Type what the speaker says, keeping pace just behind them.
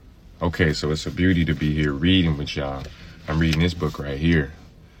Okay, so it's a beauty to be here reading with y'all. I'm reading this book right here,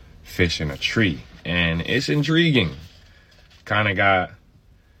 Fish in a Tree, and it's intriguing. Kind of got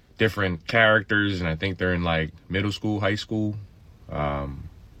different characters, and I think they're in like middle school, high school.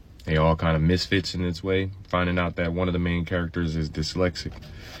 They all kind of misfits in its way. Finding out that one of the main characters is dyslexic.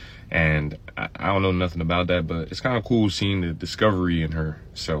 And I don't know nothing about that, but it's kind of cool seeing the discovery in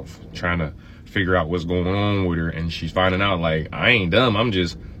herself, trying to figure out what's going on with her. And she's finding out, like, I ain't dumb. I'm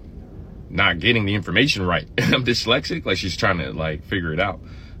just not getting the information right. I'm dyslexic. Like, she's trying to, like, figure it out.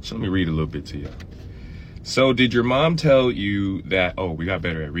 So let me read a little bit to you. So did your mom tell you that, oh, we got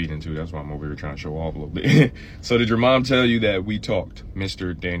better at reading too. That's why I'm over here trying to show off a little bit. So did your mom tell you that we talked?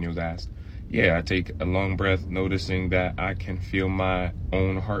 Mr. Daniels asked. Yeah, I take a long breath, noticing that I can feel my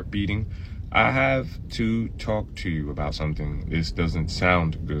own heart beating. I have to talk to you about something. This doesn't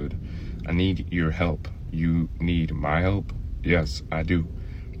sound good. I need your help. You need my help? Yes, I do.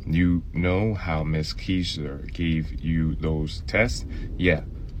 You know how Miss Keisler gave you those tests? Yeah.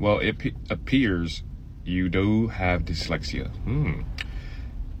 Well, it appears you do have dyslexia.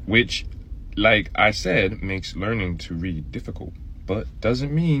 Which, like I said, makes learning to read difficult, but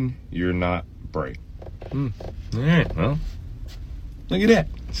doesn't mean you're not bright. All right, well, look at that.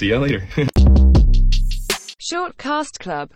 See ya later. Short Cast Club